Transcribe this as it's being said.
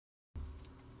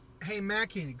Hey,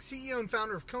 Matt Koenig, CEO and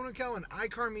founder of Kona Co. and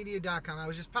iCarMedia.com. I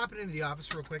was just popping into the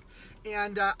office real quick,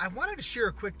 and I wanted to share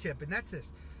a quick tip, and that's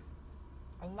this.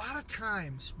 A lot of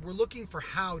times, we're looking for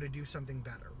how to do something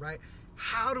better, right?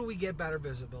 How do we get better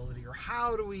visibility, or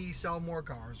how do we sell more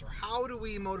cars, or how do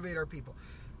we motivate our people?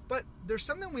 But there's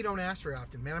something we don't ask very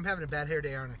often. Man, I'm having a bad hair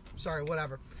day, aren't I? Sorry,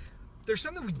 whatever. There's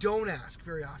something we don't ask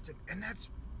very often, and that's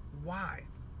why.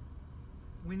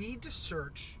 We need to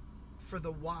search for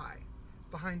the why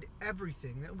behind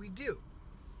everything that we do.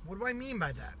 What do I mean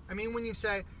by that? I mean, when you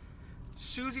say,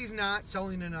 Susie's not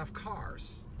selling enough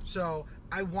cars, so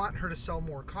I want her to sell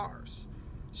more cars.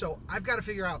 So I've got to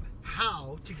figure out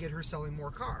how to get her selling more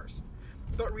cars.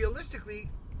 But realistically,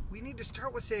 we need to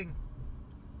start with saying,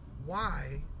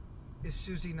 why is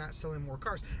Susie not selling more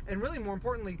cars? And really more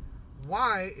importantly,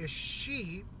 why is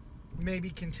she maybe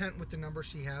content with the number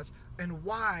she has, and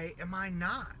why am I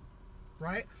not,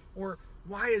 right? Or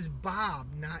why is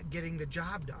Bob not getting the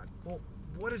job done? Well,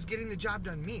 what does getting the job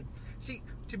done mean? See,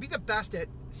 to be the best at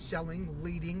selling,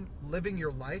 leading, living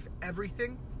your life,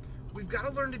 everything, we've got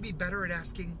to learn to be better at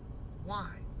asking why.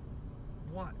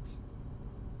 What?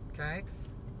 Okay?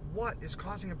 What is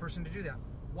causing a person to do that?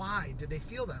 Why did they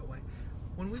feel that way?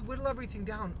 When we whittle everything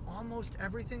down, almost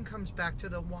everything comes back to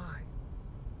the why.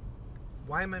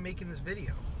 Why am I making this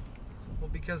video? Well,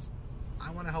 because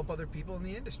I want to help other people in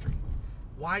the industry.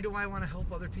 Why do I want to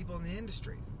help other people in the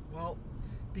industry? Well,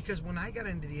 because when I got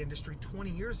into the industry 20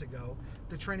 years ago,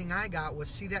 the training I got was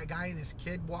see that guy and his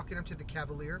kid walking up to the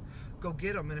Cavalier, go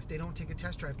get them, and if they don't take a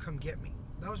test drive, come get me.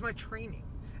 That was my training,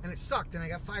 and it sucked, and I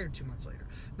got fired 2 months later.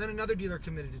 Then another dealer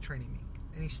committed to training me,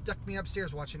 and he stuck me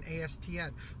upstairs watching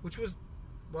ASTN, which was,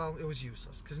 well, it was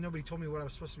useless because nobody told me what I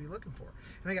was supposed to be looking for.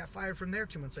 And I got fired from there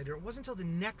 2 months later. It wasn't until the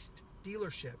next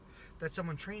dealership that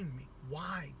someone trained me.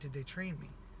 Why did they train me?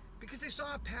 Because they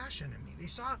saw a passion in me. They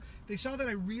saw that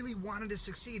I really wanted to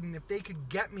succeed, and if they could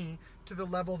get me to the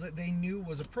level that they knew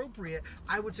was appropriate,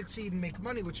 I would succeed and make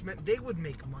money, which meant they would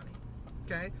make money.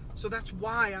 Okay? So that's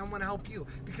why I want to help you,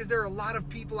 because there are a lot of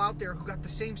people out there who got the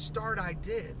same start I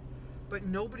did, but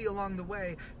nobody along the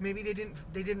way, maybe they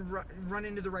didn't run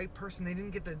into the right person. They didn't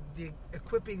get the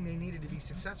equipping they needed to be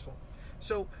successful.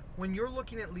 So when you're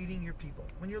looking at leading your people,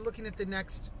 when you're looking at the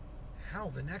next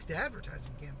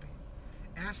advertising campaign,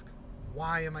 ask,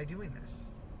 why am I doing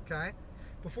this? Okay?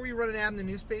 Before you run an ad in the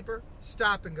newspaper,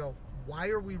 stop and go, why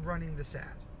are we running this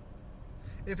ad?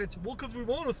 If it's, well, because we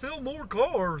want to sell more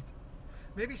cars,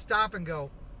 maybe stop and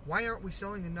go, why aren't we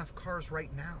selling enough cars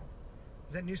right now?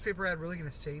 Is that newspaper ad really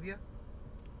going to save you?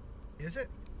 Is it?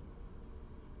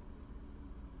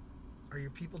 Are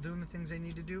your people doing the things they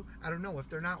need to do? I don't know. If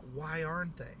they're not, why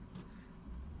aren't they?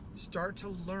 Start to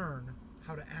learn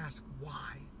how to ask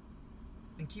why.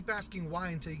 And keep asking why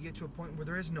until you get to a point where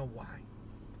there is no why.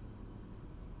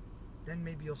 Then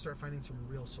maybe you'll start finding some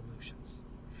real solutions.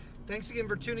 Thanks again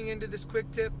for tuning into this quick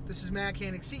tip. This is Matt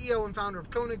Koenig, CEO and founder of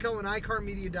Kona Co. and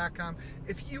iCarMedia.com.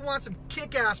 If you want some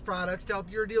kick-ass products to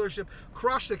help your dealership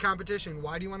crush the competition,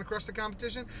 why do you want to crush the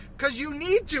competition? Because you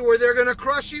need to, or they're going to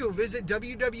crush you. Visit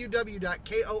www.konig.co.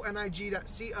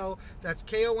 That's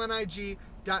konig.co.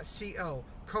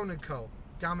 Kona Co.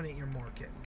 Dominate your market.